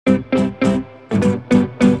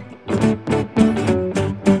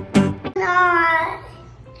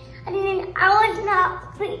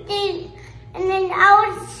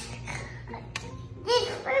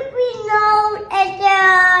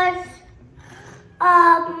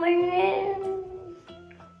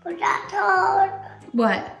got told.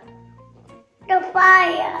 What? The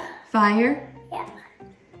fire. Fire? Yeah.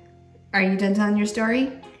 Are you done telling your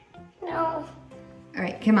story? No. All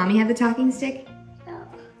right, can Mommy have the talking stick? No.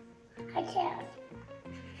 I can't.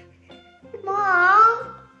 Mom.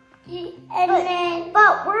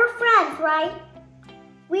 But we're friends, right?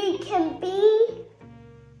 We can be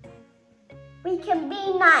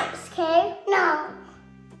nice, okay? No.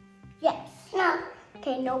 Yes. No.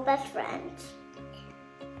 Okay, no best friends.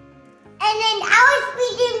 And then I was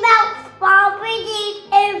speaking about strawberries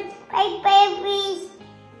and blackberries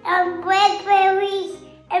and blackberries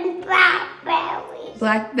and blackberries.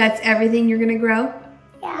 That's everything you're gonna grow?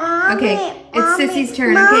 Yeah. Mommy, okay, it's Sissy's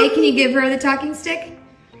turn, okay? Can you give her the talking stick?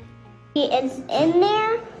 It's in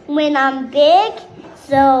there when I'm big,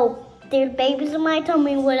 so there's babies in my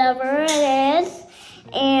tummy, whatever it is.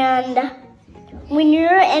 And when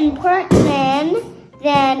you're in Portland,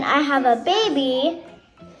 then I have a baby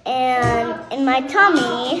and in my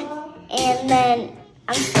tummy, and then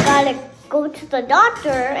I'm gotta go to the doctor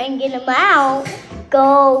and get him out,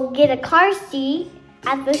 go get a car seat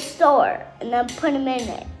at the store, and then put him in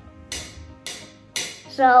it.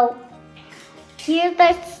 So here's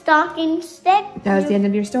the stocking stick. That was the end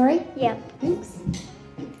of your story? Yeah. Thanks.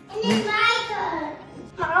 And then my turn.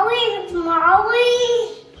 Molly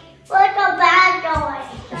was a bad boy.